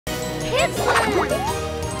Kidzlim!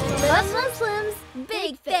 Little Muslims,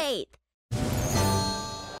 big faith.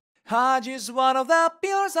 Hajj is one of the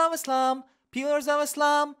pillars of Islam, pillars of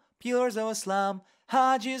Islam, pillars of Islam.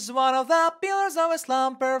 Hajj is one of the pillars of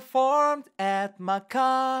Islam performed at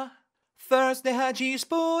Makkah. First the Hajis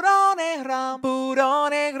put on ihram, put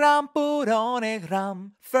on ihram, put on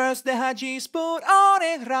ihram. First the Hajis put on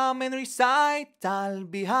ihram and recite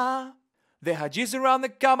talbiyah. The Hajis around the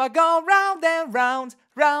Kaaba go round and round,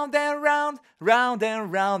 round and round, round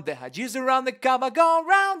and round. The Hajis around the Kaaba go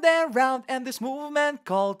round and this movement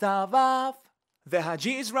called Tawaf. The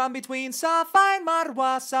Hajis run between Safa and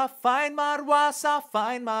Marwa, Safa and Marwa, Safa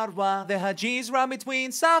and Marwa. The Hajis run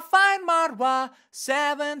between Safa and Marwa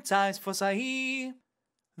 7 times for Sahi.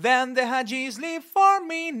 Then the Hajis leave for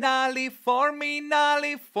Mina, leave for Mina,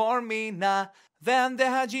 leave for Mina. Then the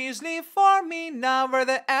Hajis leave for Mina, where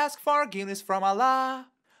they ask forgiveness from Allah.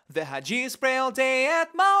 The Hajis pray all day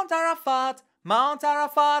at Mount Arafat, Mount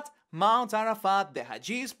Arafat, Mount Arafat. The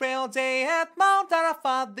Hajis pray all day at Mount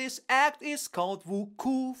Arafat. This act is called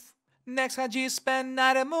Wukuf. Next Hajis spend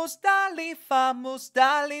night at Muzdalifah,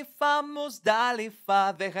 Muzdalifah,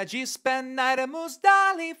 Muzdalifah. The Hajis spend night at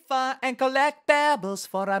Muzdalifah and collect pebbles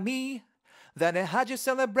for Ami. Then the Hajj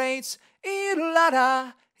celebrates Eid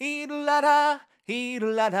al-Adha, Eid al-Adha, Eid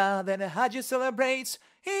al-Adha. Then the Hajj celebrates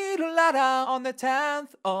Eid al-Adha on the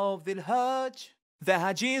 10th of the Hajj. The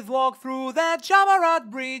Hajis walk through the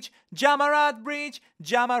Jamarat Bridge, Jamarat Bridge,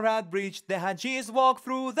 Jamarat Bridge. The Hajis walk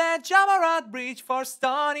through the Jamarat Bridge for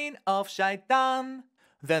stoning of Shaitan.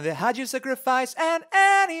 Then the Hajis sacrifice an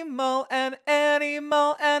animal, an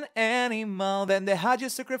animal, an animal. Then the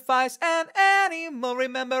Hajis sacrifice an animal,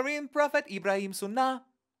 remembering Prophet Ibrahim's Sunnah.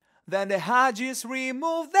 Then the Hajis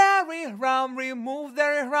remove their ihram, remove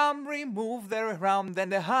their ihram, remove their ihram.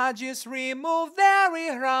 Then the Hajis remove their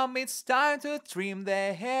ihram. It's time to trim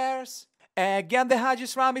their hairs. Again the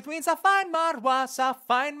Hajis run between Safa and Marwa,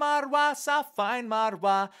 Safa and Marwa, Safa and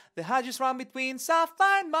Marwa. The Hajis run between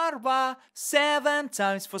Safa and Marwa 7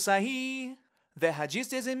 times for Sahi. The Hajis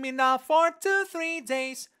stays in Mina for 2-3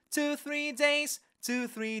 days, 2-3 days,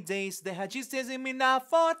 2-3 days. The Hajis stays in Mina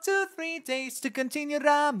for 2-3 days to continue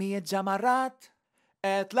Rami at Jamarat.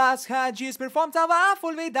 At last Hajis perform Tawaf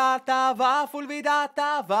ul-Wida, Tawaf ul-Wida,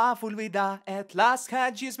 Tawaf ul-Wida. At last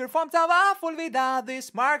Hajis perform Tawaf ul-Wida.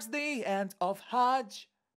 This marks the end of Hajj.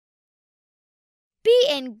 Be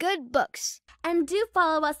in good books. And do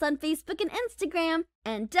follow us on Facebook and Instagram.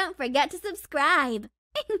 And don't forget to subscribe.